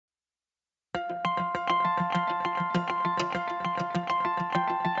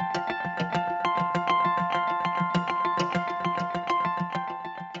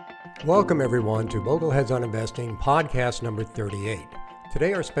Welcome everyone to Bogleheads on Investing, podcast number 38.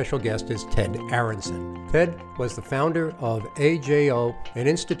 Today our special guest is Ted Aronson. Ted was the founder of AJO, an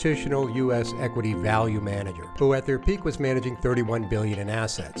institutional U.S. equity value manager, who at their peak was managing $31 billion in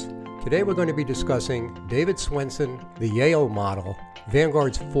assets. Today we're going to be discussing David Swenson, the Yale Model,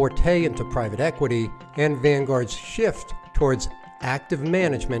 Vanguard's forte into private equity, and Vanguard's shift towards active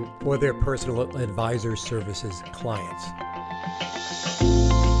management for their personal advisor services clients.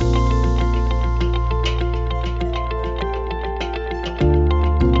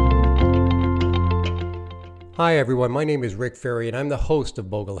 Hi everyone, my name is Rick Ferri and I'm the host of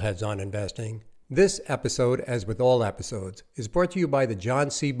Bogleheads on Investing. This episode, as with all episodes, is brought to you by the John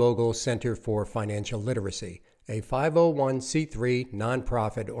C. Bogle Center for Financial Literacy, a 501c3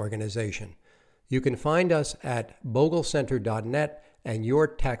 nonprofit organization. You can find us at boglecenter.net and your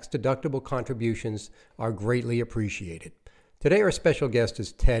tax-deductible contributions are greatly appreciated. Today our special guest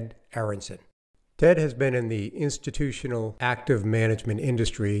is Ted Aronson. Ted has been in the institutional active management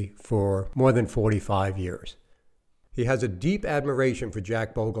industry for more than 45 years. He has a deep admiration for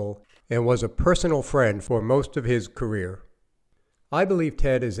Jack Bogle and was a personal friend for most of his career. I believe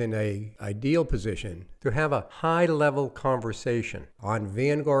Ted is in an ideal position to have a high-level conversation on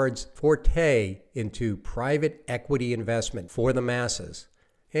Vanguard's forte into private equity investment for the masses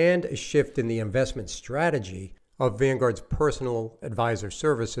and a shift in the investment strategy of Vanguard's personal advisor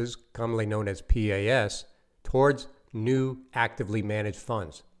services, commonly known as PAS, towards new actively managed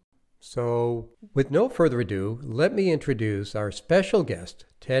funds. So, with no further ado, let me introduce our special guest,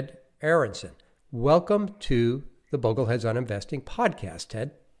 Ted Aronson. Welcome to the Bogleheads on Investing podcast, Ted.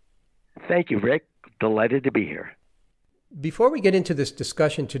 Thank you, Rick. Delighted to be here. Before we get into this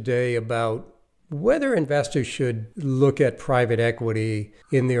discussion today about whether investors should look at private equity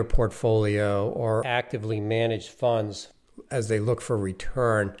in their portfolio or actively managed funds as they look for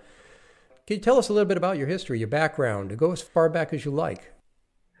return, can you tell us a little bit about your history, your background? Go as far back as you like.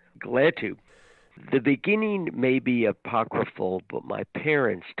 Glad to. The beginning may be apocryphal, but my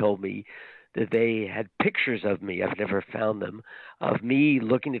parents told me that they had pictures of me, I've never found them, of me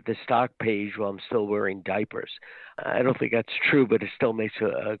looking at the stock page while I'm still wearing diapers. I don't think that's true, but it still makes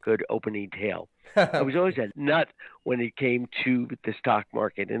a good opening tale. I was always a nut when it came to the stock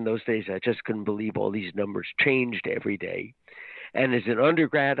market. In those days, I just couldn't believe all these numbers changed every day. And as an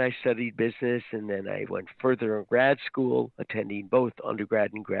undergrad, I studied business, and then I went further in grad school, attending both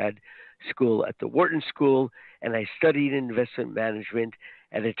undergrad and grad school at the Wharton School, and I studied investment management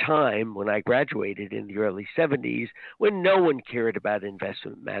at a time when I graduated in the early 70s when no one cared about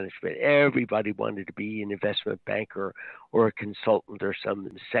investment management. Everybody wanted to be an investment banker or a consultant or some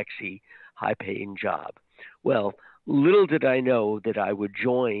sexy, high-paying job. Well, little did I know that I would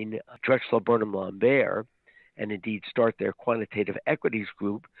join Drexel Burnham Lambert and indeed start their Quantitative Equities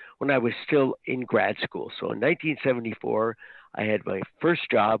Group when I was still in grad school. So in 1974, I had my first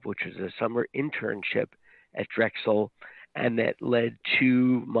job, which was a summer internship at Drexel, and that led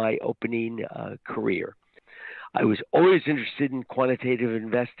to my opening career. I was always interested in quantitative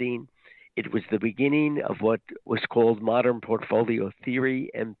investing. It was the beginning of what was called modern portfolio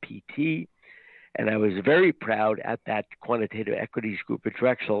theory, MPT, and I was very proud at that Quantitative Equities Group at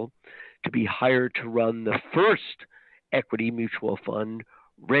Drexel to be hired to run the first equity mutual fund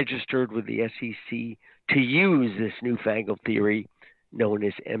registered with the SEC to use this newfangled theory known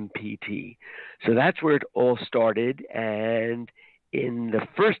as MPT. So that's where it all started. And in the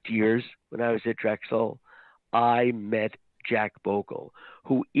first years when I was at Drexel, I met Jack Bogle,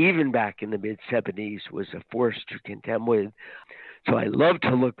 who even back in the mid-70s was a force to contend with. So I love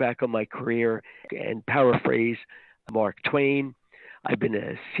to look back on my career and paraphrase Mark Twain. I've been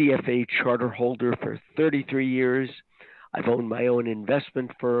a CFA charterholder for 33 years. I've owned my own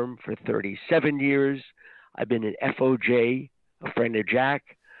investment firm for 37 years. I've been an FOJ, a friend of Jack,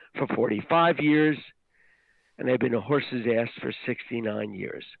 for 45 years. And I've been a horse's ass for 69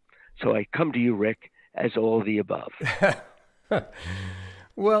 years. So I come to you, Rick, as all of the above.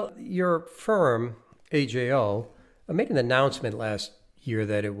 Well, your firm, AJO, made an announcement last year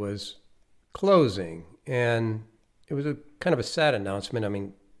that it was closing, and it was a kind of a sad announcement. I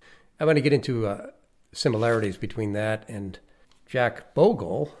mean, I want to get into similarities between that and Jack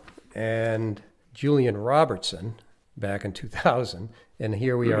Bogle and Julian Robertson back in 2000, and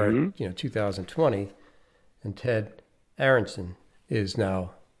here we are, 2020, and Ted Aronson is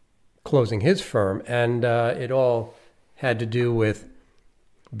now closing his firm, and it all had to do with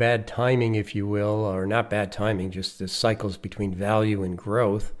bad timing, if you will, or not bad timing, just the cycles between value and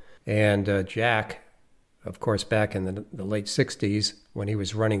growth. And Jack, of course, back in the late 60s, when he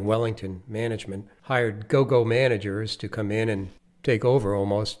was running Wellington Management, hired go-go managers to come in and take over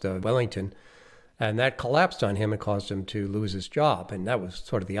almost Wellington. And that collapsed on him and caused him to lose his job. And that was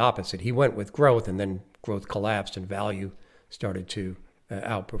sort of the opposite. He went with growth, and then growth collapsed and value started to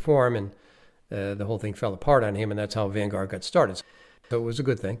outperform. And the whole thing fell apart on him, and that's how Vanguard got started. So it was a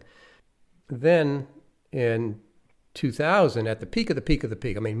good thing. Then in 2000, at the peak of the peak of the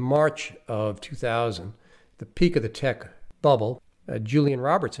peak, March of 2000, the peak of the tech bubble, Julian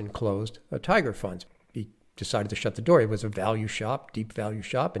Robertson closed Tiger Funds. He decided to shut the door. It was a value shop, deep value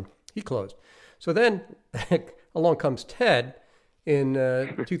shop, and he closed. So then along comes Ted in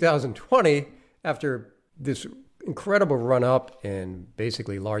 2020 after this incredible run up in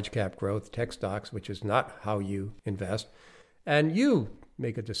basically large cap growth, tech stocks, which is not how you invest. And you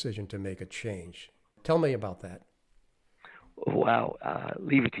make a decision to make a change. Tell me about that. Wow.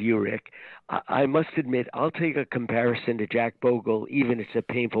 Leave it to you, Rick. I must admit, I'll take a comparison to Jack Bogle, even if it's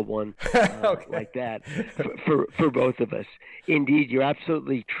a painful one Okay. like that, for both of us. Indeed, you're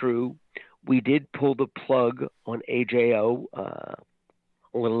absolutely true. We did pull the plug on AJO a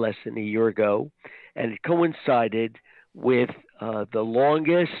little less than a year ago, and it coincided with the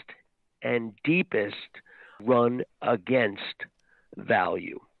longest and deepest run against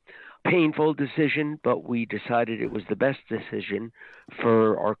value. Painful decision, but we decided it was the best decision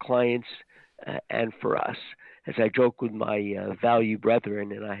for our clients and for us. As I joke with my value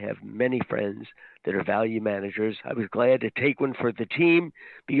brethren, and I have many friends that are value managers, I was glad to take one for the team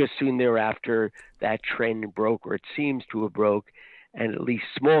because soon thereafter that trend broke, or it seems to have broke, and at least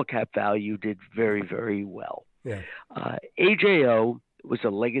small cap value did very, very well. Yeah. AJO was a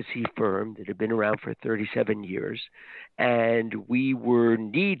legacy firm that had been around for 37 years, and we were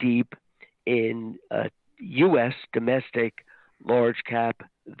knee-deep in U.S. domestic large-cap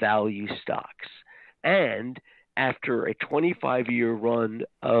value stocks. And after a 25-year run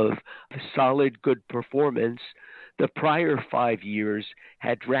of solid, good performance, the prior 5 years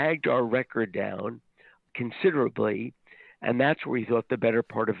had dragged our record down considerably, and that's where we thought the better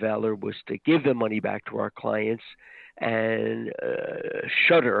part of valor was to give the money back to our clients and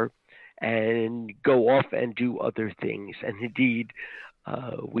shudder and go off and do other things. And indeed,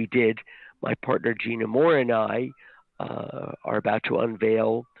 we did. My partner Gina Moore and I are about to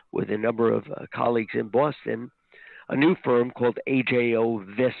unveil with a number of colleagues in Boston a new firm called AJO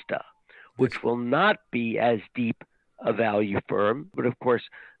Vista, which will not be as deep a value firm, but of course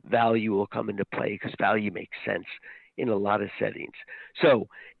value will come into play because value makes sense in a lot of settings. So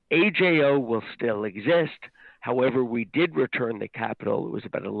AJO will still exist. However, we did return the capital. It was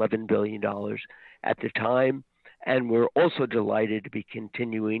about $11 billion at the time. And we're also delighted to be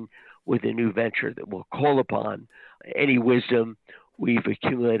continuing with a new venture that will call upon any wisdom we've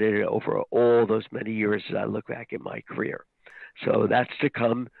accumulated over all those many years as I look back at my career. So that's to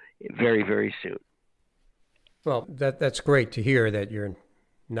come very, very soon. Well, that's great to hear that you're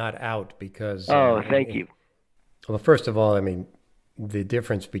not out because... thank you. Well, first of all, the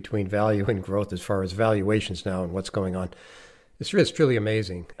difference between value and growth as far as valuations now and what's going on, it's truly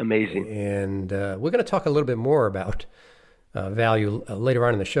amazing. Amazing. And we're going to talk a little bit more about value later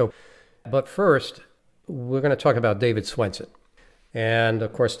on in the show. But first, we're going to talk about David Swenson. And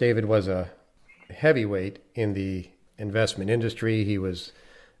of course, David was a heavyweight in the investment industry. He was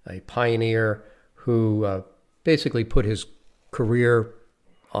a pioneer who basically put his career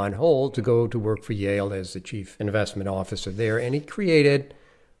on hold to go to work for Yale as the chief investment officer there. And he created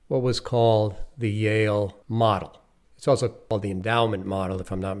what was called the Yale Model. It's also called the Endowment Model, if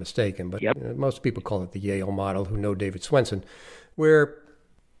I'm not mistaken. But most people call it the Yale Model who know David Swenson, where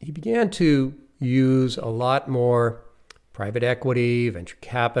he began to use a lot more private equity, venture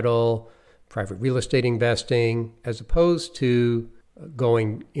capital, private real estate investing, as opposed to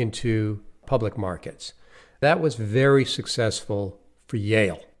going into public markets. That was very successful for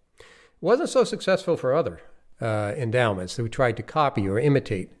Yale. It wasn't so successful for other endowments who tried to copy or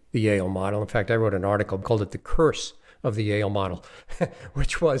imitate the Yale model. In fact, I wrote an article called it The Curse of the Yale Model,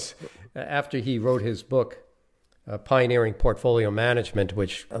 which was after he wrote his book, Pioneering Portfolio Management,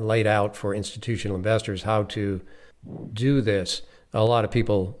 which laid out for institutional investors how to do this. A lot of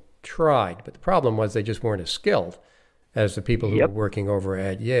people tried, but the problem was they just weren't as skilled as the people who were working over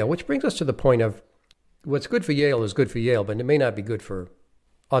at Yale, which brings us to the point of what's good for Yale is good for Yale, but it may not be good for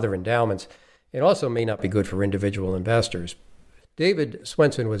other endowments. It also may not be good for individual investors. David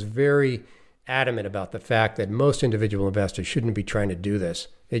Swenson was very adamant about the fact that most individual investors shouldn't be trying to do this.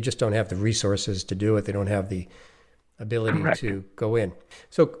 They just don't have the resources to do it. They don't have the ability to go in.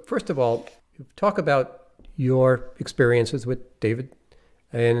 So first of all, talk about your experiences with David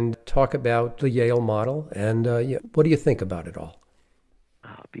and talk about the Yale model and what do you think about it all?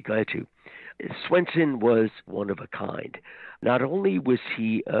 I'll be glad to. Swenson was one of a kind. Not only was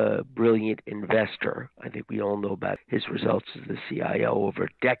he a brilliant investor, I think we all know about his results as the CIO over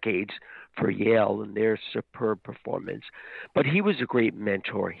decades for Yale and their superb performance, but he was a great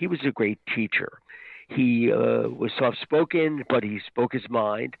mentor. He was a great teacher. He was soft-spoken, but he spoke his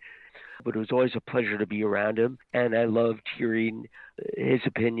mind. But it was always a pleasure to be around him, and I loved hearing his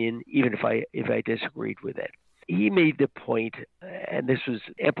opinion, even if I disagreed with it. He made the point, and this was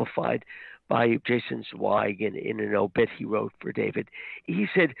amplified by Jason Zweig in an obit he wrote for David. He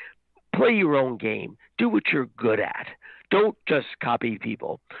said, play your own game. Do what you're good at. Don't just copy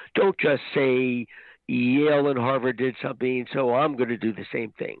people. Don't just say Yale and Harvard did something, so I'm going to do the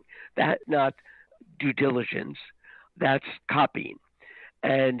same thing. That's not due diligence. That's copying.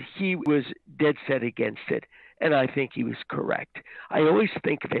 And he was dead set against it, and I think he was correct. I always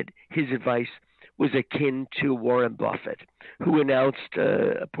think of it, his advice was akin to Warren Buffett, who announced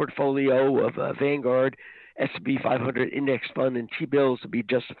a portfolio of Vanguard, S&P 500 index fund, and T-bills to be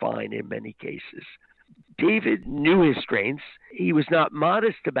just fine in many cases. David knew his strengths. He was not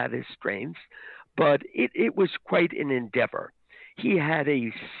modest about his strengths, but it was quite an endeavor. He had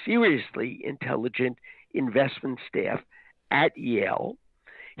a seriously intelligent investment staff at Yale.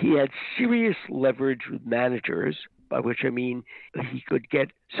 He had serious leverage with managers, by which I mean he could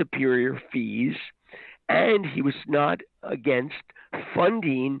get superior fees, and he was not against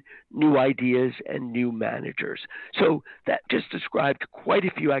funding new ideas and new managers. So that just described quite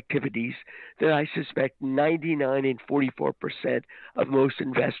a few activities that I suspect 99 and 44% of most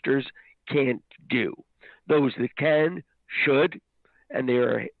investors can't do. Those that can, should, and there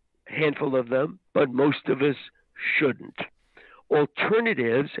are a handful of them, but most of us shouldn't.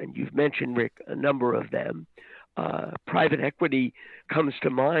 Alternatives, and you've mentioned, Rick, a number of them. Private equity comes to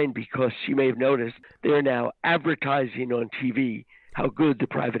mind because you may have noticed they're now advertising on TV how good the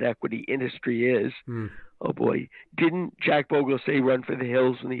private equity industry is. Oh boy, didn't Jack Bogle say run for the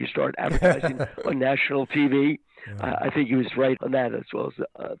hills when you start advertising on national TV? Yeah. I think he was right on that as well as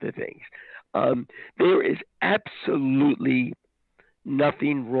other things. There is absolutely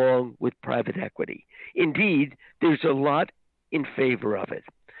nothing wrong with private equity. Indeed, there's a lot in favor of it.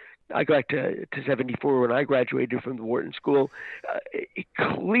 I got to 74 when I graduated from the Wharton School.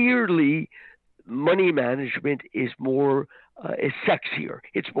 Clearly, money management is sexier.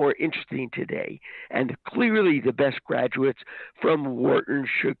 It's more interesting today. And clearly the best graduates from Wharton,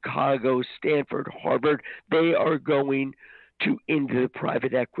 Chicago, Stanford, Harvard, they are going into the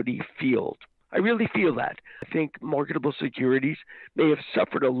private equity field. I really feel that. I think marketable securities may have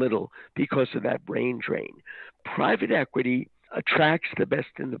suffered a little because of that brain drain. Private equity attracts the best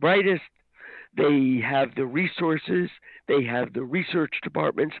and the brightest. They have the resources. They have the research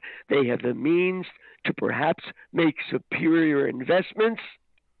departments. They have the means to perhaps make superior investments.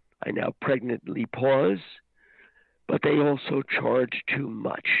 I now pregnantly pause. But they also charge too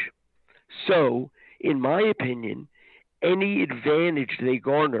much. So, in my opinion, any advantage they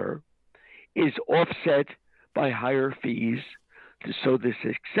garner is offset by higher fees. So the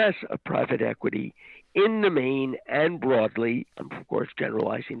success of private equity in the main and broadly, I'm of course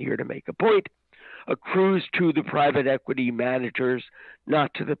generalizing here to make a point, accrues to the private equity managers,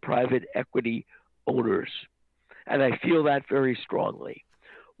 not to the private equity owners. And I feel that very strongly.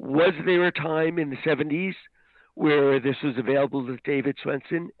 Was there a time in the 70s where this was available to David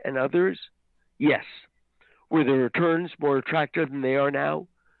Swenson and others? Yes. Were the returns more attractive than they are now?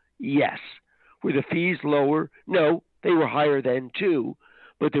 Yes. Were the fees lower? No, they were higher then too,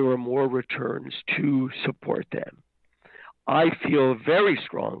 but there were more returns to support them. I feel very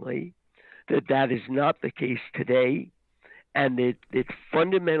strongly that that is not the case today, and that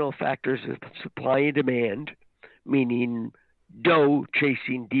fundamental factors of supply and demand, meaning dough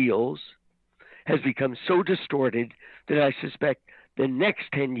chasing deals, has become so distorted that I suspect the next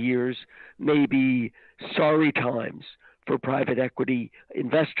 10 years may be sorry times for private equity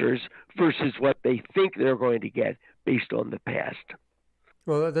investors versus what they think they're going to get based on the past.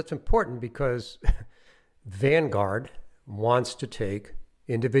 Well, that's important because Vanguard wants to take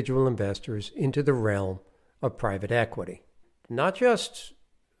individual investors into the realm of private equity. Not just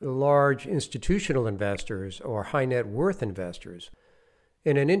large institutional investors or high net worth investors.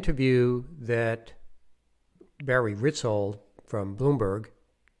 In an interview that Barry Ritzold from Bloomberg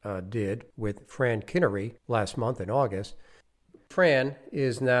did with Fran Kinnery last month in August, Fran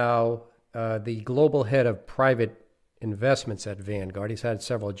is now the global head of private investments at Vanguard. He's had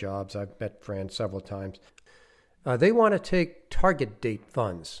several jobs. I've met Fran several times. They want to take target date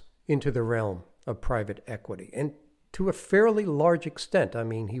funds into the realm of private equity, and to a fairly large extent. I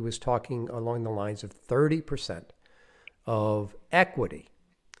mean, he was talking along the lines of 30% of equity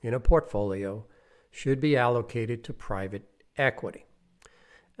in a portfolio should be allocated to private equity.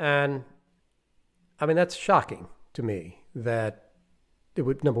 And I mean, that's shocking to me that it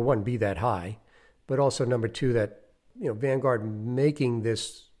would, number one, be that high, but also number two, that, Vanguard making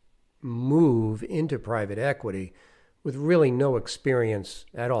this move into private equity with really no experience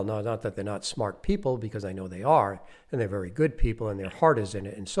at all. No, not that they're not smart people, because I know they are, and they're very good people, and their heart is in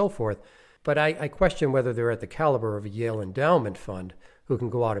it and so forth. But I question whether they're at the caliber of a Yale Endowment Fund who can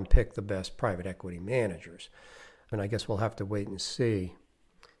go out and pick the best private equity managers. And I guess we'll have to wait and see.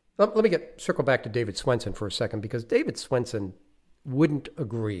 Let me circle back to David Swenson for a second, because David Swenson wouldn't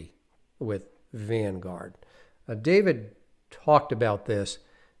agree with Vanguard. David talked about this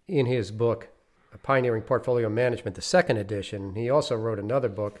in his book, Pioneering Portfolio Management, the second edition. He also wrote another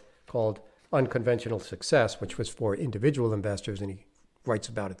book called Unconventional Success, which was for individual investors, and he writes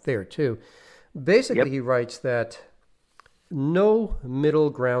about it there too. Basically, He writes that no middle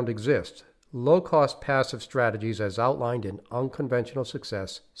ground exists. Low-cost passive strategies, as outlined in Unconventional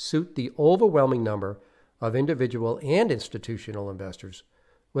Success, suit the overwhelming number of individual and institutional investors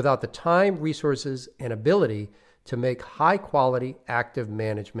without the time, resources, and ability to make high-quality active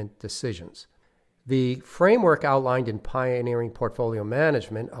management decisions. The framework outlined in Pioneering Portfolio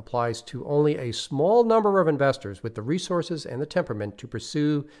Management applies to only a small number of investors with the resources and the temperament to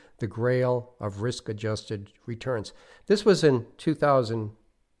pursue the grail of risk-adjusted returns. This was in 2009.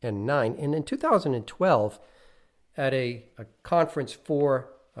 And in 2012, at a conference for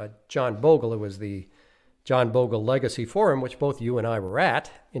John Bogle, it was the John Bogle Legacy Forum, which both you and I were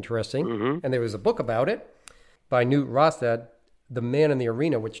at, interesting, and there was a book about it by Newt Rostad, The Man in the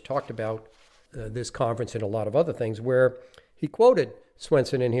Arena, which talked about this conference and a lot of other things, where he quoted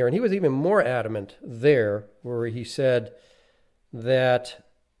Swenson in here, and he was even more adamant there, where he said that,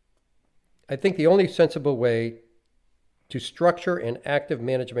 I think the only sensible way to structure an active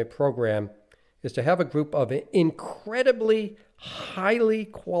management program is to have a group of incredibly highly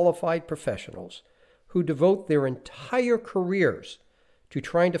qualified professionals who devote their entire careers to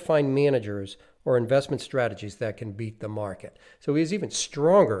trying to find managers or investment strategies that can beat the market. So he's even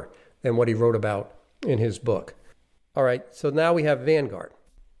stronger than what he wrote about in his book. All right, so now we have Vanguard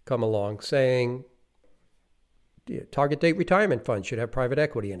come along saying target date retirement fund should have private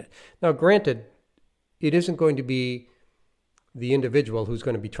equity in it. Now, granted, it isn't going to be the individual who's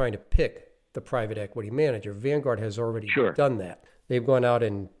going to be trying to pick the private equity manager. Vanguard has already done that. They've gone out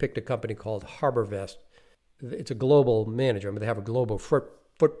and picked a company called HarborVest. It's a global manager. I mean, they have a global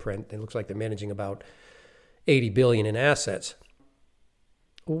footprint. It looks like they're managing about $80 billion in assets.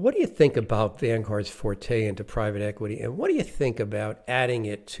 What do you think about Vanguard's forte into private equity? And what do you think about adding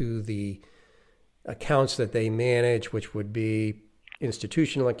it to the accounts that they manage, which would be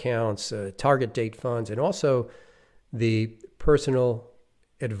institutional accounts, target date funds, and also the personal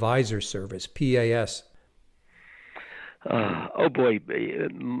advisor service, PAS? Oh boy,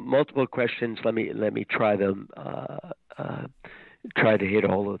 multiple questions. Let me try them. Try to hit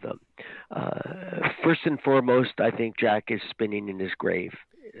all of them. First and foremost, I think Jack is spinning in his grave.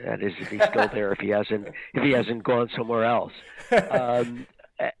 That is, if he's still there, if he hasn't gone somewhere else. And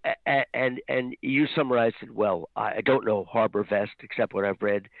you summarized it well. I don't know HarborVest except what I've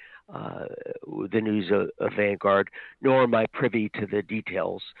read the news of Vanguard, nor am I privy to the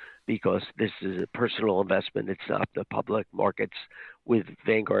details, because this is a personal investment. It's not the public markets with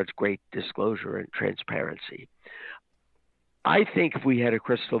Vanguard's great disclosure and transparency. I think if we had a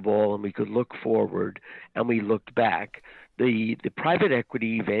crystal ball and we could look forward and we looked back, the private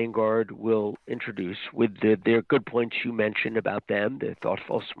equity Vanguard will introduce, with their good points you mentioned about them, they're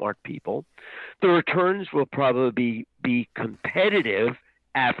thoughtful, smart people, the returns will probably be competitive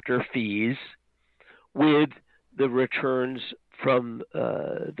after fees with the returns from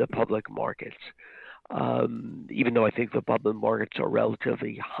the public markets. Even though I think the public markets are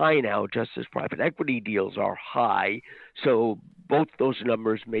relatively high now, just as private equity deals are high. So both those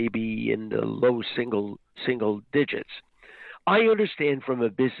numbers may be in the low single digits. I understand from a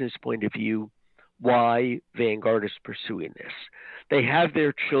business point of view why Vanguard is pursuing this. They have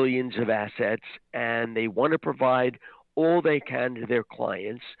their trillions of assets, and they want to provide all they can to their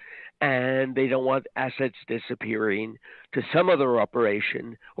clients, and they don't want assets disappearing to some other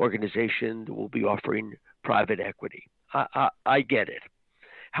organization that will be offering private equity. I get it.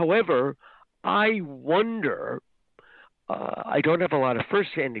 However, I wonder, I don't have a lot of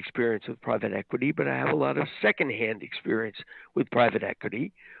first-hand experience with private equity, but I have a lot of second-hand experience with private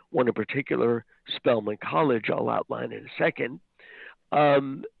equity, one in particular, Spelman College, I'll outline in a second.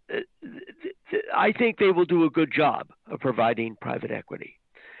 I think they will do a good job of providing private equity.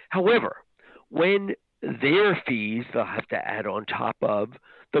 However, when their fees they'll have to add on top of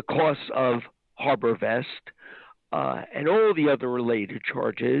the costs of HarborVest and all the other related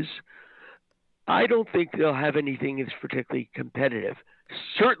charges. I don't think they'll have anything that's particularly competitive.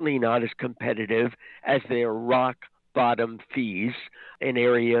 Certainly not as competitive as their rock bottom fees, an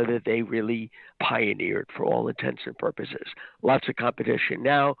area that they really pioneered for all intents and purposes. Lots of competition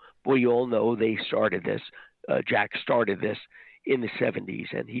now. We all know they started this. Jack started this in the 70s,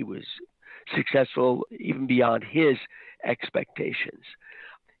 and he was successful even beyond his expectations.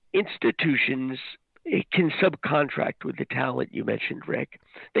 Institutions can subcontract with the talent you mentioned, Rick.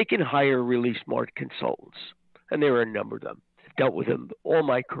 They can hire really smart consultants, and there are a number of them. Dealt with them all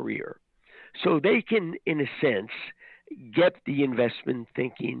my career. So they can, in a sense, get the investment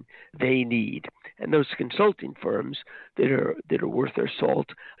thinking they need. And those consulting firms that are worth their salt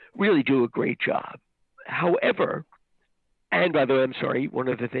really do a great job. However, and by the way, I'm sorry, one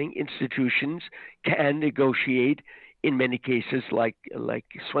other thing, institutions can negotiate in many cases, like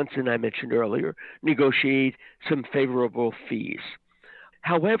Swenson I mentioned earlier, negotiate some favorable fees.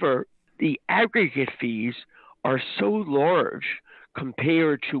 However, the aggregate fees are so large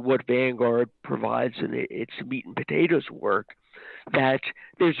compared to what Vanguard provides in its meat and potatoes work that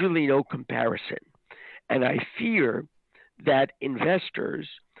there's really no comparison. And I fear that investors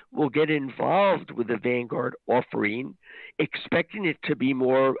will get involved with the Vanguard offering, expecting it to be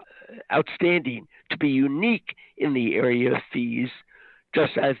more outstanding, to be unique in the area of fees,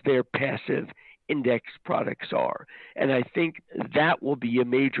 just as their passive index products are. And I think that will be a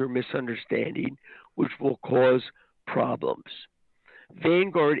major misunderstanding, which will cause problems.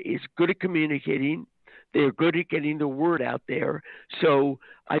 Vanguard is good at communicating. They're good at getting the word out there. So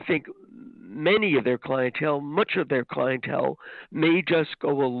I think many of their clientele, much of their clientele, may just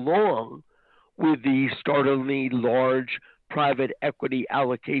go along with the startlingly large private equity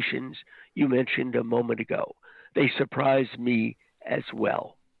allocations you mentioned a moment ago. They surprised me as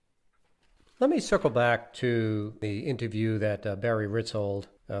well. Let me circle back to the interview that Barry Ritzold,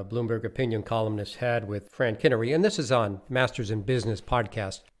 Bloomberg opinion columnist, had with Fran Kinnery, and this is on Masters in Business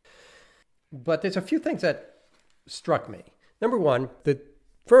podcast. But there's a few things that struck me. Number one, the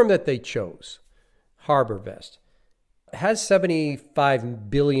firm that they chose, HarborVest, has $75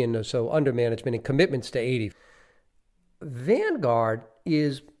 billion or so under management and commitments to 80. Vanguard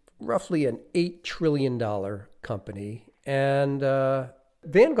is roughly an $8 trillion company, and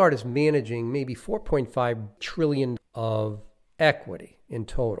Vanguard is managing maybe $4.5 trillion of equity in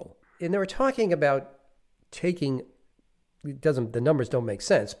total. And they were talking about taking, the numbers don't make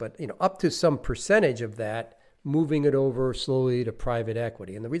sense, but up to some percentage of that, moving it over slowly to private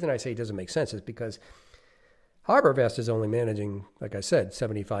equity. And the reason I say it doesn't make sense is because HarborVest is only managing, like I said,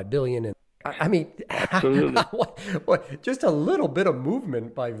 $75 billion. And I mean, what, just a little bit of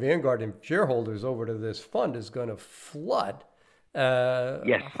movement by Vanguard and shareholders over to this fund is going to flood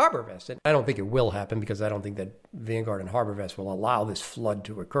HarborVest. And I don't think it will happen because I don't think that Vanguard and HarborVest will allow this flood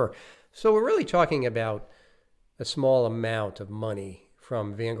to occur. So we're really talking about a small amount of money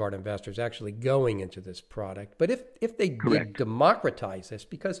from Vanguard investors actually going into this product. But if they did democratize this,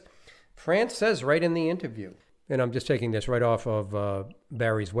 because France says right in the interview, and I'm just taking this right off of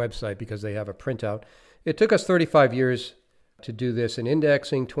Barry's website because they have a printout, it took us 35 years to do this in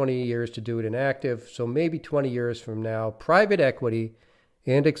indexing, 20 years to do it in active. So maybe 20 years from now, private equity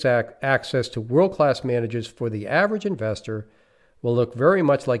and access to world-class managers for the average investor will look very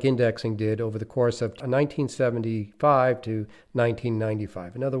much like indexing did over the course of 1975 to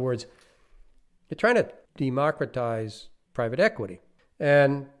 1995. In other words, you're trying to democratize private equity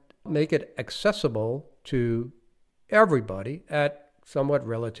and make it accessible to everybody at somewhat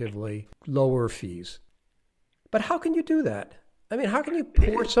relatively lower fees. But how can you do that? I mean, how can you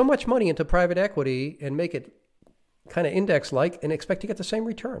pour so much money into private equity and make it kind of index-like and expect to get the same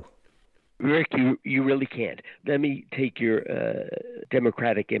return? Rick, you really can't. Let me take your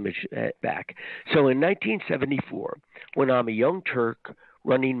democratic image back. So in 1974, when I'm a young Turk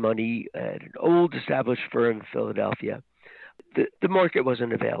running money at an old established firm in Philadelphia, the market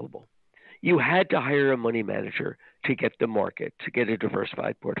wasn't available. You had to hire a money manager to get the market, to get a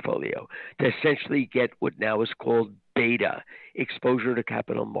diversified portfolio, to essentially get what now is called beta, exposure to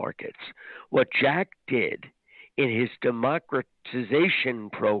capital markets. What Jack did in his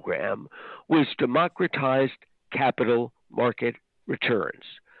democratization program was democratized capital market returns.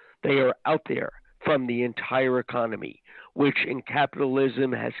 They are out there from the entire economy, which in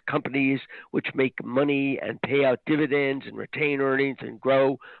capitalism has companies which make money and pay out dividends and retain earnings and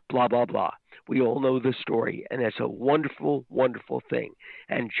grow, blah, blah, blah. We all know the story, and that's a wonderful, wonderful thing.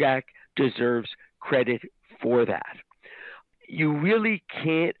 And Jack deserves credit for that. You really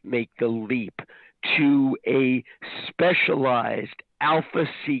can't make the leap to a specialized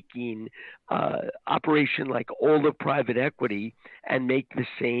alpha-seeking operation like all of private equity and make the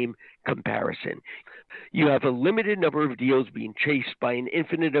same comparison. You have a limited number of deals being chased by an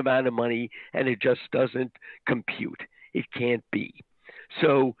infinite amount of money, and it just doesn't compute. It can't be.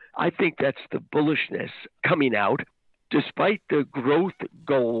 So I think that's the bullishness coming out. Despite the growth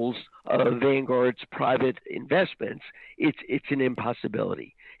goals of Vanguard's private investments, it's an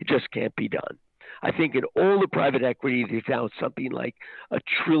impossibility. It just can't be done. I think in all the private equity, they found something like $1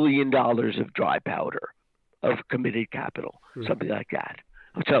 trillion of dry powder, of committed capital, something like that.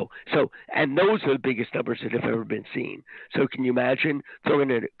 So, and those are the biggest numbers that have ever been seen. So can you imagine throwing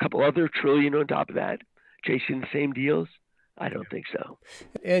in a couple other trillion on top of that, chasing the same deals? I don't think so.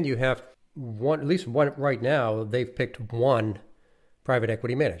 And you have at least one right now. They've picked one private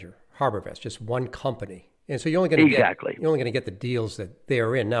equity manager, HarborVest, just one company. And so you're only going to get the deals that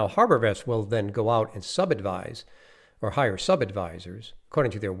they're in. Now, HarborVest will then go out and sub-advise or hire sub-advisors,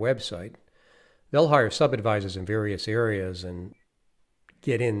 according to their website. They'll hire sub-advisors in various areas and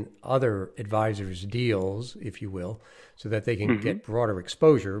get in other advisors' deals, if you will, so that they can get broader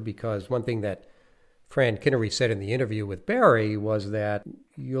exposure. Because one thing that Fran Kinnery said in the interview with Barry was that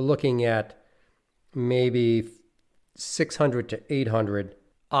you're looking at maybe 600 to 800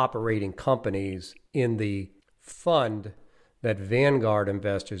 operating companies in the fund that Vanguard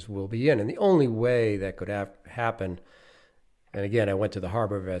investors will be in. And the only way that could happen, and again, I went to the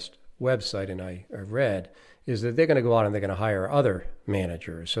HarborVest website and I read, is that they're going to go out and they're going to hire other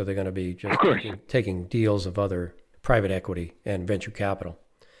managers. So they're going to be just taking deals of other private equity and venture capital.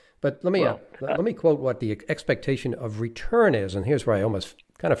 But let me quote what the expectation of return is. And here's where I almost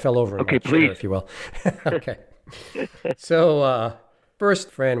kind of fell over in my chair, if you will. Okay. So first,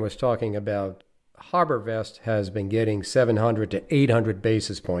 Fran was talking about HarborVest has been getting 700 to 800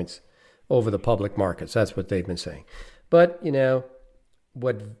 basis points over the public markets. That's what they've been saying. But,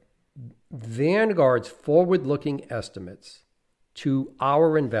 what Vanguard's forward-looking estimates to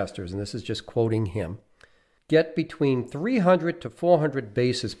our investors, and this is just quoting him, get between 300 to 400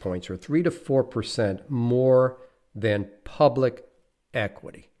 basis points, or 3 to 4% more than public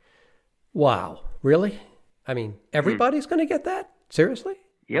equity. Wow, really? I mean, everybody's going to get that? Seriously?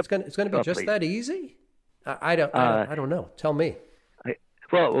 Yep. It's going to be just that easy? I don't know. Tell me.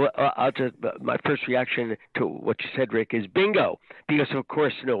 My first reaction to what you said, Rick, is bingo, because of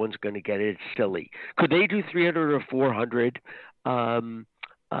course no one's going to get it. It's silly. Could they do 300 or 400 over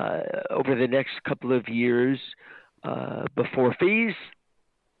the next couple of years before fees?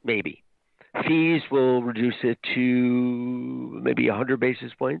 Maybe. Fees will reduce it to maybe 100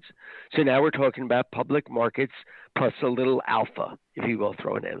 basis points. So now we're talking about public markets plus a little alpha, if you will,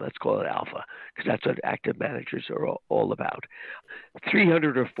 throw it in. Let's call it alpha, because that's what active managers are all about.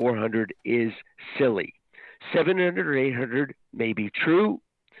 300 or 400 is silly. 700 or 800 may be true,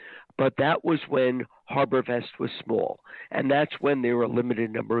 but that was when HarborVest was small, and that's when there were a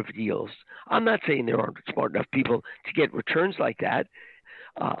limited number of deals. I'm not saying there aren't smart enough people to get returns like that.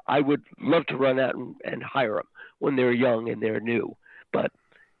 I would love to run out and hire them when they're young and they're new. But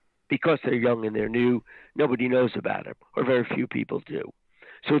because they're young and they're new, nobody knows about them, or very few people do.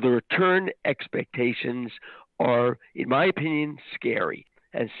 So the return expectations are, in my opinion, scary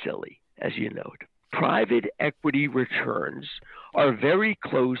and silly, as you note. Private equity returns are very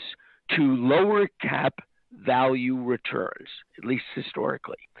close to lower cap value returns, at least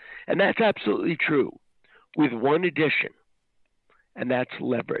historically. And that's absolutely true, with one addition. And that's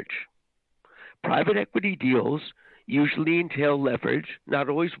leverage. Private equity deals usually entail leverage, not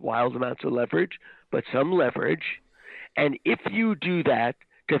always wild amounts of leverage, but some leverage. And if you do that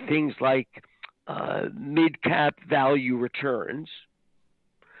to things like mid-cap value returns,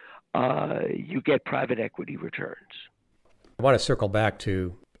 you get private equity returns. I want to circle back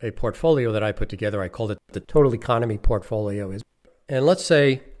to a portfolio that I put together. I called it the Total Economy Portfolio. And let's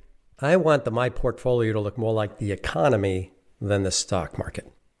say I want my portfolio to look more like the economy than the stock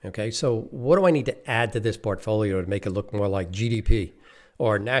market. Okay, so what do I need to add to this portfolio to make it look more like GDP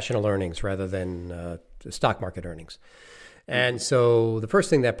or national earnings rather than the stock market earnings? And so the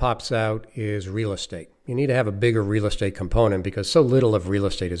first thing that pops out is real estate. You need to have a bigger real estate component because so little of real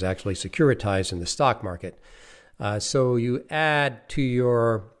estate is actually securitized in the stock market. So you add to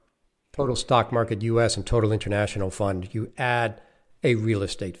your total stock market U.S. and total international fund, you add a real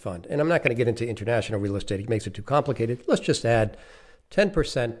estate fund. And I'm not going to get into international real estate. It makes it too complicated. Let's just add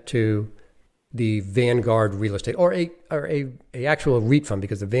 10% to the Vanguard real estate or a actual REIT fund,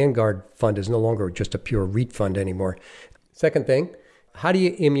 because the Vanguard fund is no longer just a pure REIT fund anymore. Second thing, how do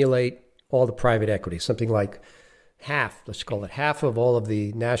you emulate all the private equity? Something like half, let's call it half of all of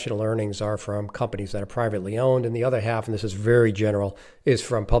the national earnings are from companies that are privately owned, and the other half, and this is very general, is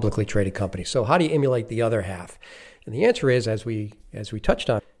from publicly traded companies. So how do you emulate the other half? And the answer is, as we touched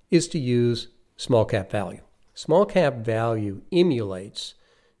on, is to use small cap value. Small cap value emulates,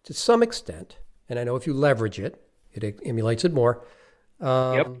 to some extent, and I know if you leverage it, it emulates it more,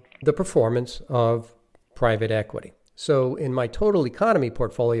 the performance of private equity. So in my total economy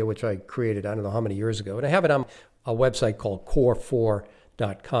portfolio, which I created, I don't know how many years ago, and I have it on a website called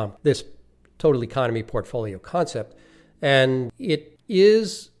core4.com, this total economy portfolio concept, and it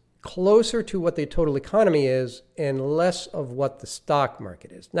is closer to what the total economy is and less of what the stock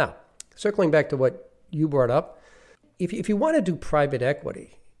market is. Now, circling back to what you brought up, if you want to do private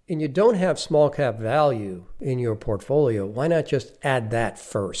equity and you don't have small cap value in your portfolio, why not just add that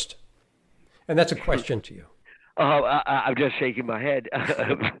first? And that's a question to you. Oh, I'm just shaking my head.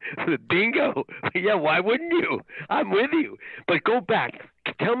 Bingo. Yeah, why wouldn't you? I'm with you. But go back.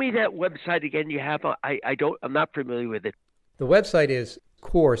 Tell me that website again you have. I'm not familiar with it. The website is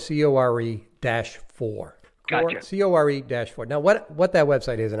core, CORE-4. Gotcha. CORE-4. Now, what that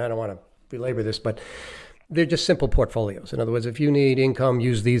website is, and I don't want to belabor this, but they're just simple portfolios. In other words, if you need income,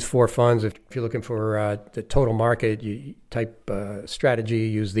 use these 4 funds. If you're looking for the total market type strategy,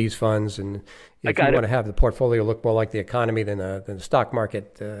 use these funds. And if you want to have the portfolio look more like the economy than the stock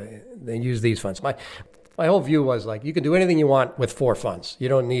market, then use these funds. My whole view was like, you can do anything you want with 4 funds. You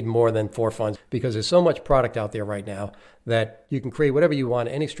don't need more than 4 funds because there's so much product out there right now that you can create whatever you want,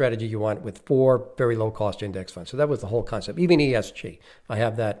 any strategy you want with 4 very low cost index funds. So that was the whole concept. Even ESG, I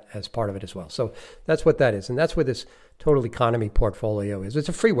have that as part of it as well. So that's what that is. And that's where this total economy portfolio is. It's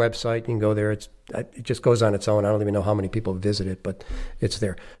a free website. You can go there. It just goes on its own. I don't even know how many people visit it, but it's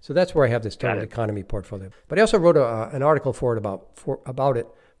there. So that's where I have this total economy portfolio. But I also wrote an article for it about it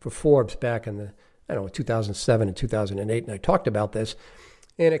for Forbes back in the 2007 and 2008, and I talked about this,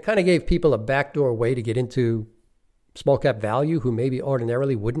 and it kind of gave people a backdoor way to get into small cap value who maybe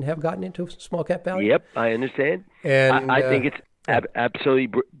ordinarily wouldn't have gotten into small cap value. Yep, I understand. And I think it's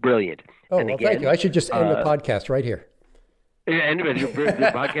absolutely brilliant. Oh, and again, thank you. I should just end the podcast right here. End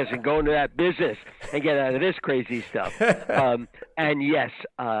the podcast and go into that business and get out of this crazy stuff. And yes,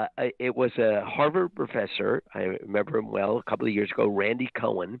 it was a Harvard professor, I remember him well, a couple of years ago, Randy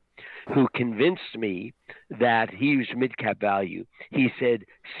Cohen, who convinced me that he used mid-cap value. He said,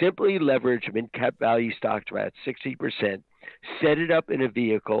 simply leverage mid-cap value stocks about 60%, set it up in a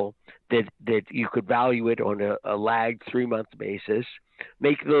vehicle that you could value it on a lagged 3-month basis,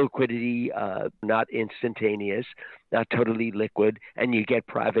 make the liquidity not instantaneous, not totally liquid, and you get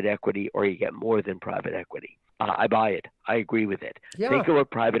private equity or you get more than private equity. I buy it. I agree with it. Yeah. Think of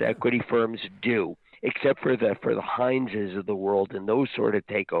what private equity firms do, except for the Heinzes of the world and those sort of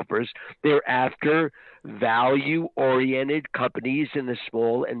takeovers. They're after value-oriented companies in the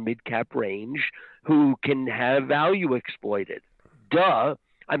small and mid-cap range who can have value exploited. Duh.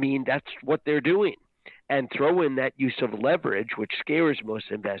 I mean, that's what they're doing. And throw in that use of leverage, which scares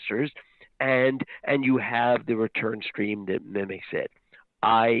most investors, and you have the return stream that mimics it.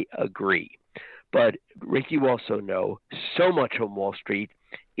 I agree. But Rick, you also know so much on Wall Street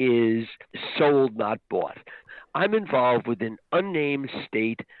is sold, not bought. I'm involved with an unnamed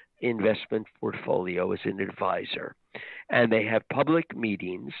state investment portfolio as an advisor, and they have public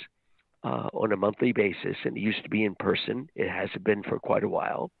meetings on a monthly basis, and it used to be in person. It hasn't been for quite a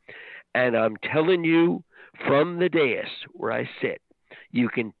while. And I'm telling you, from the dais where I sit, you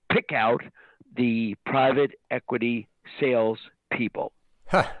can pick out the private equity sales people.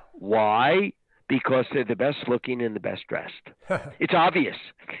 Huh. Why? Because they're the best looking and the best dressed. It's obvious.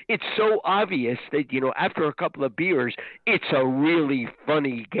 It's so obvious that, after a couple of beers, it's a really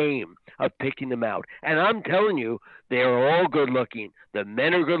funny game of picking them out. And I'm telling you, they're all good looking. The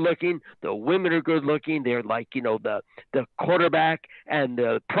men are good looking. The women are good looking. They're like, the quarterback and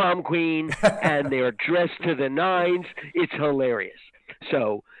the prom queen, and they're dressed to the nines. It's hilarious.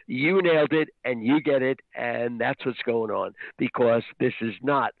 So you nailed it, and you get it, and that's what's going on, because this is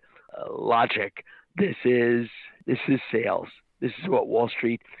not logic. This is sales. This is what Wall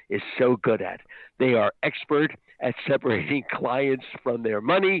Street is so good at. They are expert at separating clients from their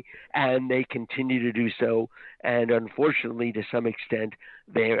money, and they continue to do so. And unfortunately, to some extent,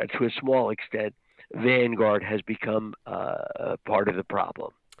 to a small extent, Vanguard has become part of the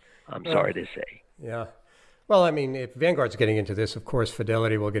problem. I'm sorry to say. Yeah. Well, I mean, if Vanguard's getting into this, of course,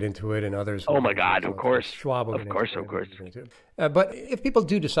 Fidelity will get into it, and others. Oh my God! Of course, Schwab will get into it. Of course. But if people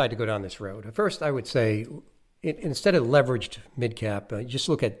do decide to go down this road, first I would say, instead of leveraged mid cap, just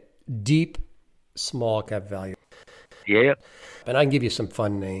look at deep small cap value. Yeah. And I can give you some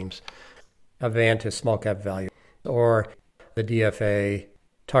fun names. Avantis, small cap value. or the DFA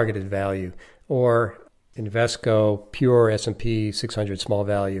targeted value, or Invesco pure S&P 600 small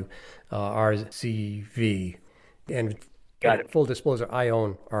value, RZV. And Got it. full disclosure, I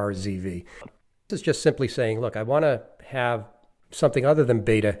own RZV. This is just simply saying, look, I want to have something other than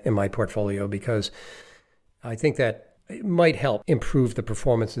beta in my portfolio because I think that it might help improve the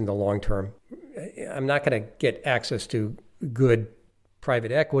performance in the long term. I'm not going to get access to good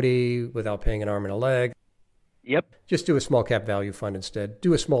private equity without paying an arm and a leg. Yep. Just do a small cap value fund instead.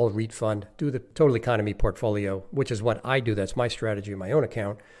 Do a small REIT fund. Do the total economy portfolio, which is what I do. That's my strategy in my own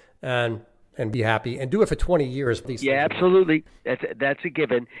account. And be happy. And do it for 20 years. Yeah, absolutely. That's a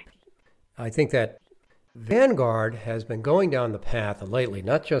given. I think that Vanguard has been going down the path lately,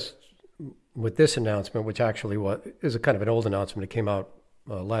 not just with this announcement, which actually is a kind of an old announcement. It came out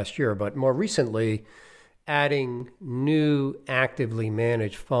last year, but more recently, adding new actively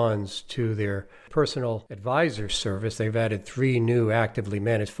managed funds to their personal advisor service. They've added 3 new actively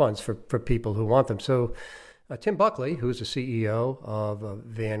managed funds for people who want them. So Tim Buckley, who's the CEO of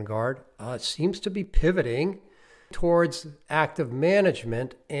Vanguard, seems to be pivoting towards active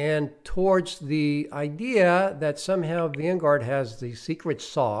management and towards the idea that somehow Vanguard has the secret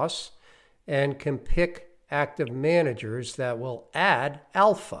sauce and can pick active managers that will add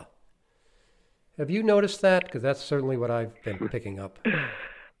alpha. Have you noticed that? Because that's certainly what I've been picking up.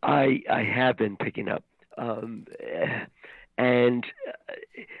 I have been picking up.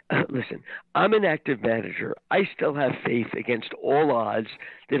 Listen, I'm an active manager. I still have faith against all odds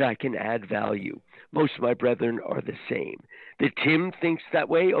that I can add value. Most of my brethren are the same. That Tim thinks that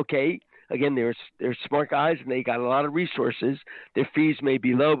way, okay. Again, they're smart guys and they got a lot of resources. Their fees may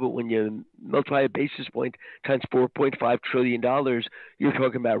be low, but when you multiply a basis point times $4.5 trillion, you're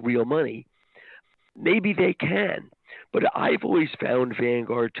talking about real money. Maybe they can, but I've always found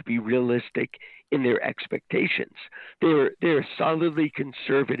Vanguard to be realistic in their expectations. They're solidly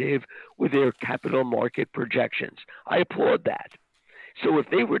conservative with their capital market projections. I applaud that. So if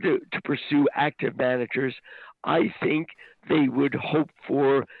they were to pursue active managers, I think they would hope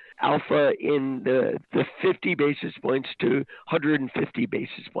for alpha in the 50 basis points to 150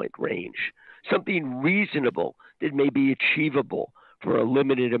 basis point range, something reasonable that may be achievable for a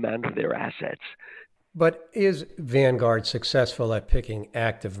limited amount of their assets. But is Vanguard successful at picking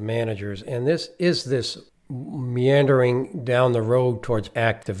active managers? And this meandering down the road towards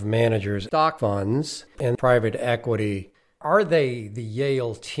active managers, stock funds and private equity, are they the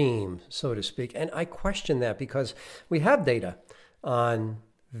Yale team, so to speak? And I question that because we have data on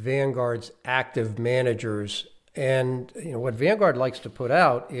Vanguard's active managers. And what Vanguard likes to put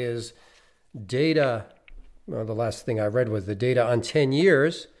out is data. Well, the last thing I read was the data on 10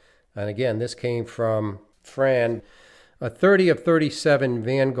 years. And again, this came from Fran. 30 of 37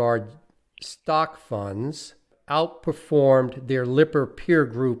 Vanguard stock funds outperformed their Lipper peer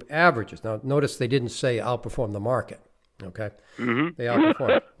group averages. Now, notice they didn't say outperform the market. Okay? Mm-hmm. They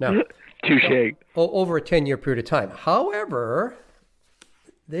outperformed. Now, touche. Over a 10-year period of time. However,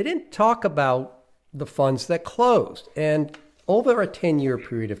 they didn't talk about the funds that closed. And over a 10-year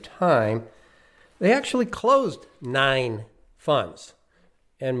period of time, they actually closed 9 funds.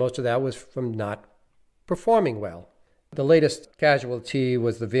 And most of that was from not performing well. The latest casualty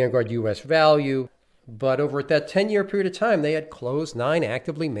was the Vanguard U.S. Value. But over that 10-year period of time, they had closed 9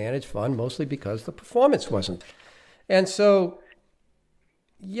 actively managed funds, mostly because the performance wasn't. And so,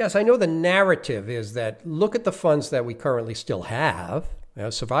 yes, I know the narrative is that look at the funds that we currently still have.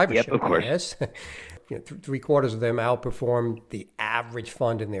 Survivorship, yep, of course. Yes. 3/4 of them outperformed the average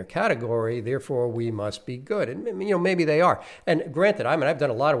fund in their category. Therefore, we must be good. And maybe they are. And granted, I've done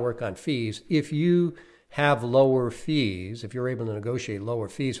a lot of work on fees. If you have lower fees, if you're able to negotiate lower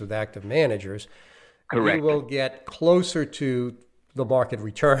fees with active managers, correct, you will get closer to the market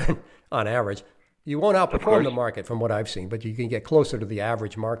return on average. You won't outperform the market from what I've seen, but you can get closer to the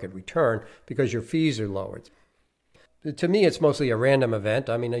average market return because your fees are lowered. To me, it's mostly a random event.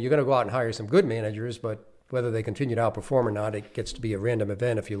 I mean, you're going to go out and hire some good managers, but whether they continue to outperform or not, it gets to be a random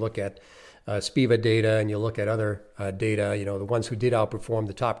event. If you look at SPIVA data and you look at other data, the ones who did outperform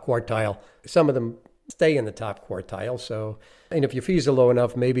the top quartile, some of them stay in the top quartile. So, and if your fees are low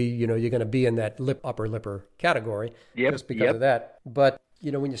enough, maybe, you're going to be in that upper lipper category just because of that. But,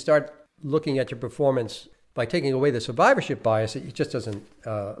 when you start looking at your performance by taking away the survivorship bias, it just doesn't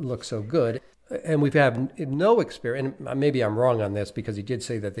look so good. And we've had no experience, and maybe I'm wrong on this because he did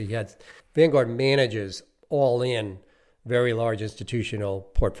say that Vanguard manages all in very large institutional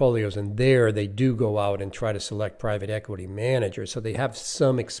portfolios, and there they do go out and try to select private equity managers. So they have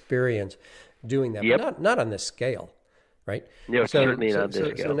some experience doing that, but not on this scale, right? No, certainly not on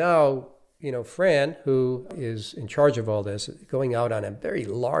this scale. So now, Fran, who is in charge of all this, going out on a very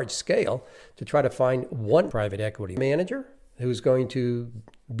large scale to try to find one private equity manager who's going to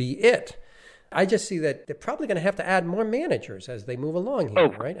be it. I just see that they're probably going to have to add more managers as they move along here,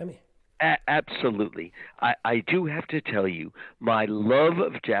 right? I mean, absolutely. I do have to tell you, my love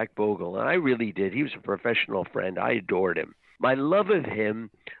of Jack Bogle, and I really did. He was a professional friend. I adored him. My love of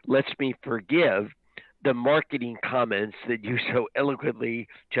him lets me forgive the marketing comments that you so eloquently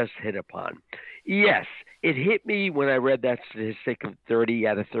just hit upon. Yes, it hit me when I read that statistic of 30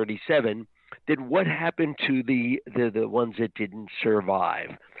 out of 37, that what happened to the ones that didn't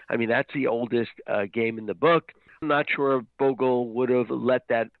survive? I mean, that's the oldest game in the book. I'm not sure Bogle would have let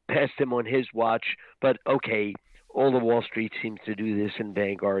that pass him on his watch, but okay, all of Wall Street seems to do this, and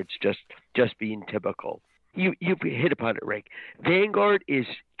Vanguard's just being typical. You hit upon it, Rick. Vanguard is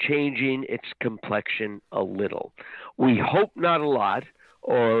changing its complexion a little. We hope not a lot,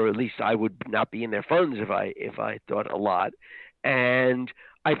 or at least I would not be in their funds if I thought a lot. And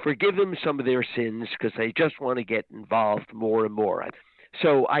I forgive them some of their sins because they just want to get involved more and more.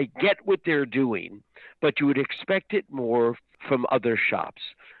 So I get what they're doing, but you would expect it more from other shops.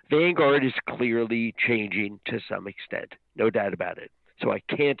 Vanguard is clearly changing to some extent, no doubt about it. So I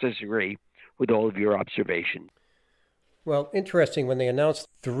can't disagree with all of your observation. Well, interesting, when they announced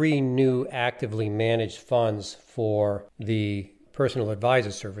 3 new actively managed funds for the Personal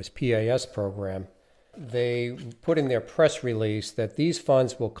Advisor Service, PAS program, they put in their press release that these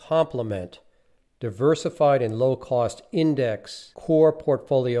funds will complement diversified and low-cost index core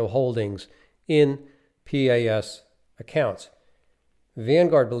portfolio holdings in PAS accounts.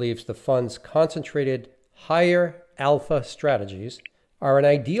 Vanguard believes the fund's concentrated higher alpha strategies are an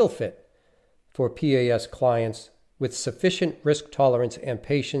ideal fit for PAS clients with sufficient risk tolerance and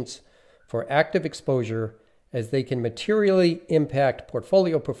patience for active exposure, as they can materially impact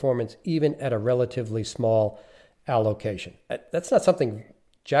portfolio performance even at a relatively small allocation. That's not something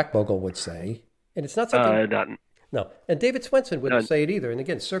Jack Bogle would say, and it's not something... No, and David Swenson wouldn't say it either. And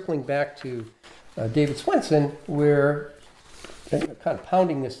again, circling back to David Swenson, where kind of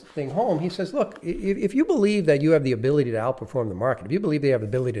pounding this thing home, he says, look, if you believe that you have the ability to outperform the market, if you believe they have the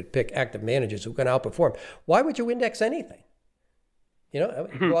ability to pick active managers who can outperform, why would you index anything? You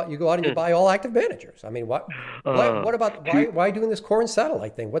go out and you buy all active managers. I mean, why doing this core and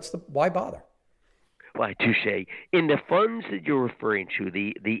satellite thing? Why bother? Why, touche. In the funds that you're referring to,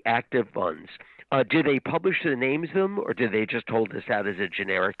 the active funds, do they publish the names of them, or do they just hold this out as a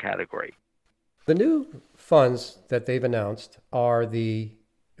generic category? The new funds that they've announced are the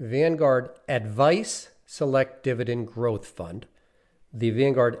Vanguard Advice Select Dividend Growth Fund, the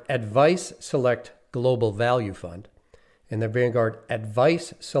Vanguard Advice Select Global Value Fund, and the Vanguard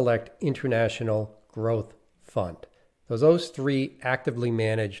Advice Select International Growth Fund. Those 3 actively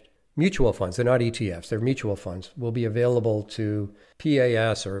managed mutual funds, they're not ETFs, they're mutual funds, will be available to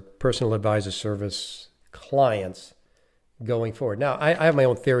PAS or Personal Advisor Service clients going forward. Now, I have my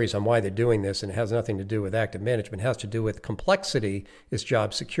own theories on why they're doing this, and it has nothing to do with active management. It has to do with complexity is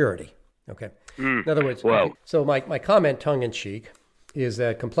job security. Okay. In other words, so my comment, tongue-in-cheek, is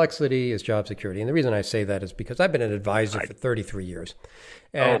that complexity is job security. And the reason I say that is because I've been an advisor for 33 years.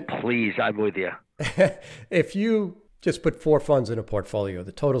 And please, I'm with you. If you just put 4 funds in a portfolio,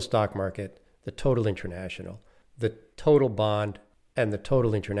 the total stock market, the total international, the total bond, and the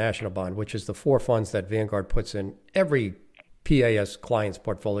total international bond, which is the 4 funds that Vanguard puts in every PAS client's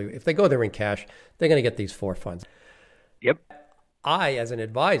portfolio. If they go there in cash, they're going to get these 4 funds. Yep. I, as an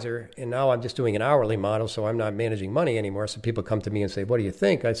advisor, and now I'm just doing an hourly model, so I'm not managing money anymore. So people come to me and say, what do you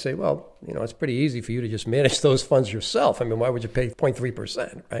think? I say, well, it's pretty easy for you to just manage those funds yourself. I mean, why would you pay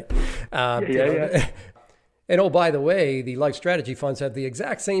 0.3%, right? And oh, by the way, the life strategy funds have the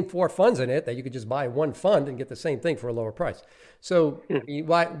exact same 4 funds in it that you could just buy one fund and get the same thing for a lower price. So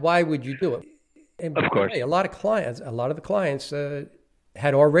why would you do it? And of course, a lot of the clients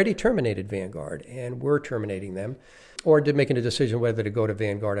had already terminated Vanguard and were terminating them, or did making a decision whether to go to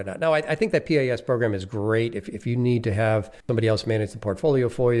Vanguard or not. Now, I think that PAS program is great if you need to have somebody else manage the portfolio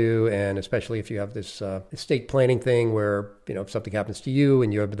for you, and especially if you have this estate planning thing where, if something happens to you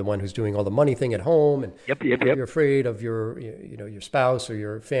and you're the one who's doing all the money thing at home, and you're afraid of your spouse or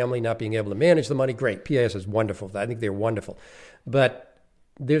your family not being able to manage the money, great. PAS is wonderful. I think they're wonderful. But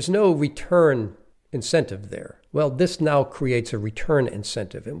there's no return incentive there. Well, this now creates a return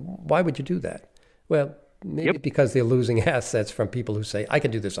incentive. And why would you do that? Well, maybe because they're losing assets from people who say, I can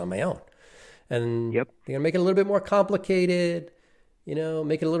do this on my own. And they're going to make it a little bit more complicated, make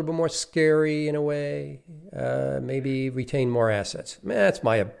it a little bit more scary in a way, maybe retain more assets. That's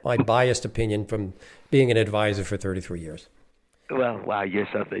my biased opinion from being an advisor for 33 years. Well, wow, you're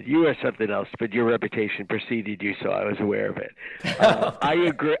something. You are something else, but your reputation preceded you, so I was aware of it. I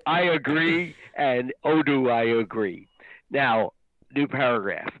agree. I agree, and oh, do I agree. Now, new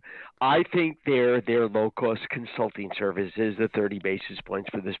paragraph. I think their low-cost consulting services, the 30 basis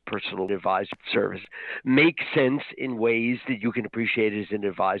points for this personal advisor service, make sense in ways that you can appreciate as an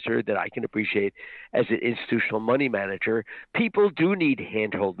advisor, that I can appreciate as an institutional money manager. People do need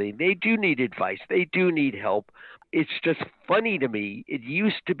handholding. They do need advice. They do need help. It's just funny to me. It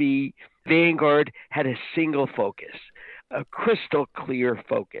used to be Vanguard had a single focus, a crystal clear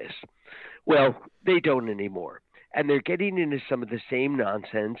focus. Well, they don't anymore. And they're getting into some of the same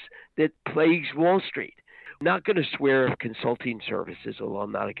nonsense that plagues Wall Street. I'm not going to swear of consulting services, although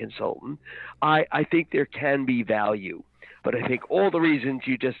I'm not a consultant. I think there can be value, but I think all the reasons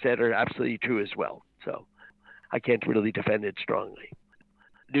you just said are absolutely true as well. So I can't really defend it strongly.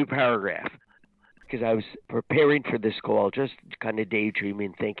 New paragraph. Because I was preparing for this call, just kind of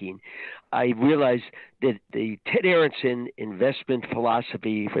daydreaming, thinking, I realized that the Ted Aronson investment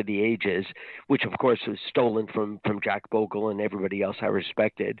philosophy for the ages, which of course was stolen from Jack Bogle and everybody else I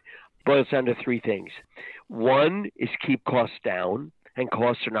respected, boils down to three things. One is keep costs down, and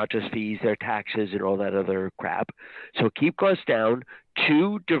costs are not just fees, they're taxes and all that other crap. So keep costs down.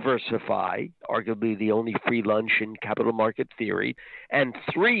 Two, diversify, arguably the only free lunch in capital market theory. And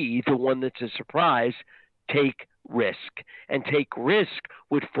three, the one that's a surprise, take risk. And take risk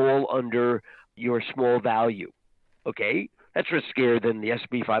would fall under your small value. Okay? That's riskier than the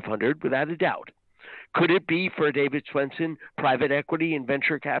S&P 500 without a doubt. Could it be for David Swenson, private equity and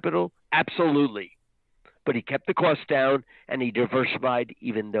venture capital? Absolutely. But he kept the cost down and he diversified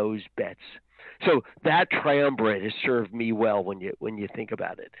even those bets. So that triumvirate has served me well when you think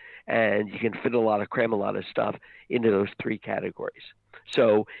about it. And you can cram a lot of stuff into those three categories.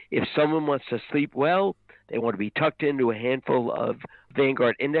 So if someone wants to sleep well, they want to be tucked into a handful of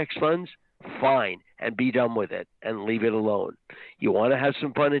Vanguard index funds, fine, and be done with it and leave it alone. You want to have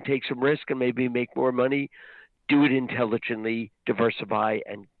some fun and take some risk and maybe make more money, do it intelligently, diversify,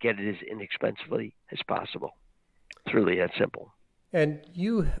 and get it as inexpensively as possible. It's really that simple. And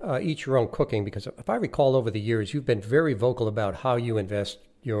you eat your own cooking, because if I recall over the years, you've been very vocal about how you invest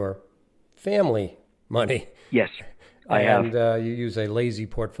your family money. Yes, I have. And you use a lazy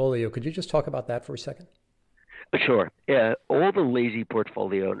portfolio. Could you just talk about that for a second? Sure. All the lazy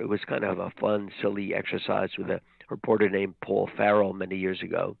portfolio, and it was kind of a fun, silly exercise with a reporter named Paul Farrell many years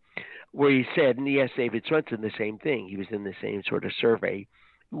ago, where he said, and he asked David Swenson the same thing. He was in the same sort of survey.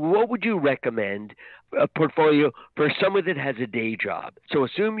 What would you recommend a portfolio for someone that has a day job? So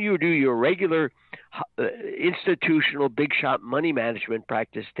assume you do your regular institutional big shot money management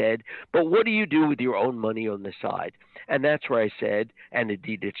practice, Ted, but what do you do with your own money on the side? And that's where I said, and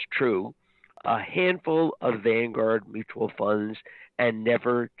indeed it's true, a handful of Vanguard mutual funds and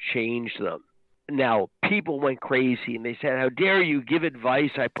never change them. Now, people went crazy and they said, how dare you give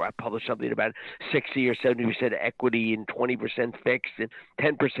advice? I published something about 60 or 70% equity and 20% fixed and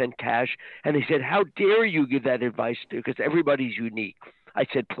 10% cash. And they said, how dare you give that advice to? Because everybody's unique. I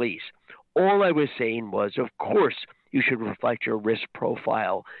said, please. All I was saying was, of course, you should reflect your risk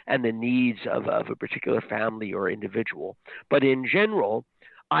profile and the needs of a particular family or individual. But in general,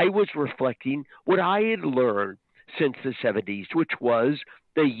 I was reflecting what I had learned since the 70s, which was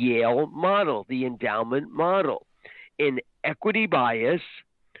the Yale Model, the Endowment Model. In equity bias,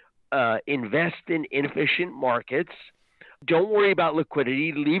 invest in inefficient markets, don't worry about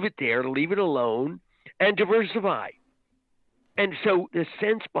liquidity, leave it there, leave it alone, and diversify. And so the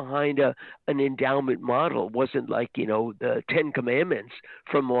sense behind an endowment model wasn't like, the 10 Commandments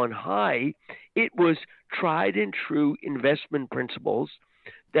from on high. It was tried and true investment principles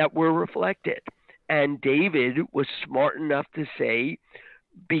that were reflected. And David was smart enough to say,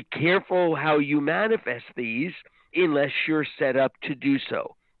 be careful how you manifest these unless you're set up to do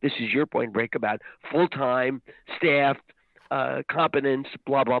so. This is your point, Rick, about full-time, staff, competence,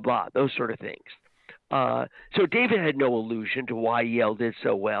 blah, blah, blah, those sort of things. So David had no illusion to why Yale did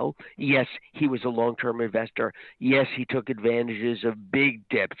so well. Yes, he was a long-term investor. Yes, he took advantages of big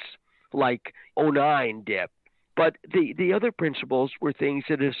dips like 2009 dip. But the other principles were things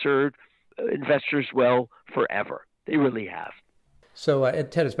that have served investors well forever. They really have. So,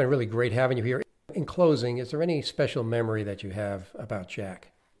 Ted, it's been really great having you here. In closing, is there any special memory that you have about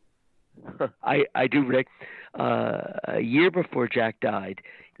Jack? I do, Rick. A year before Jack died,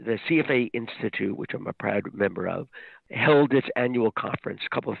 the CFA Institute, which I'm a proud member of, held its annual conference,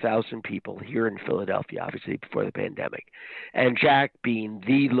 a couple of thousand people here in Philadelphia, obviously before the pandemic. And Jack, being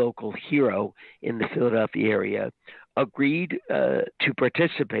the local hero in the Philadelphia area, agreed to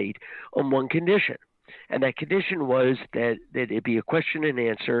participate on one condition. And that condition was that it be a question and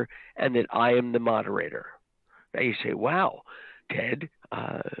answer and that I am the moderator. Now you say, wow, Ted,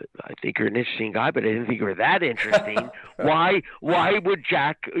 I think you're an interesting guy, but I didn't think you were that interesting. Why would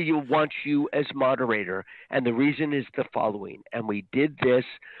Jack want you as moderator? And the reason is the following. And we did this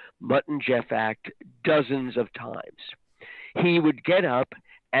Mutt and Jeff Act dozens of times. He would get up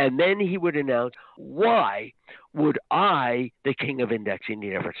and then he would announce, why would I, the king of indexing, he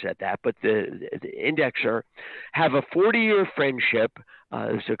never said that, but the indexer, have a 40-year friendship,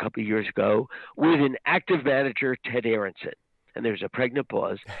 this was a couple of years ago, with an active manager, Ted Aronson. And there's a pregnant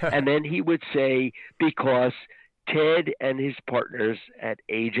pause. And then he would say, because Ted and his partners at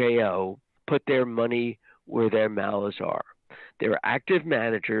AJO put their money where their mouths are. They're active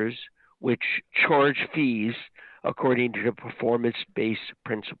managers which charge fees according to the performance-based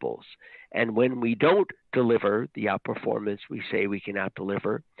principles. And when we don't deliver the outperformance we say we can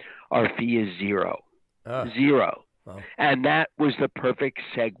outdeliver, our fee is zero. Zero. Wow. And that was the perfect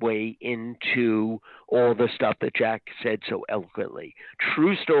segue into all the stuff that Jack said so eloquently.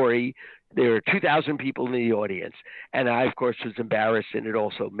 True story. There are 2,000 people in the audience. And I, of course, was embarrassed, and it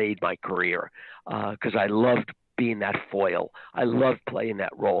also made my career because I loved being that foil. I loved playing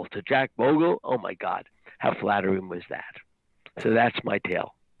that role. To Jack Bogle, oh, my God, how flattering was that? So that's my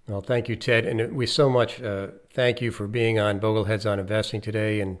tale. Well, thank you, Ted. And we so much thank you for being on Bogleheads on Investing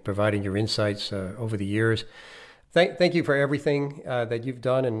today and providing your insights over the years. Thank you for everything that you've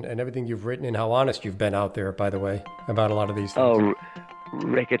done and everything you've written and how honest you've been out there, by the way, about a lot of these things. Oh,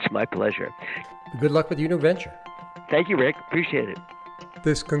 Rick, it's my pleasure. Good luck with your new venture. Thank you, Rick. Appreciate it.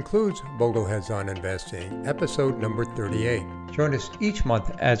 This concludes Bogleheads on Investing, episode number 38. Join us each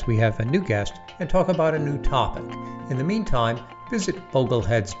month as we have a new guest and talk about a new topic. In the meantime, visit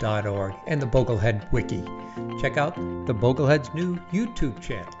bogleheads.org and the Boglehead Wiki. Check out the Bogleheads new YouTube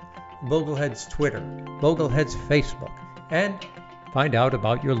channel, Bogleheads Twitter, Bogleheads Facebook, and find out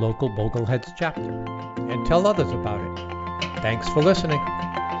about your local Bogleheads chapter. And tell others about it. Thanks for listening.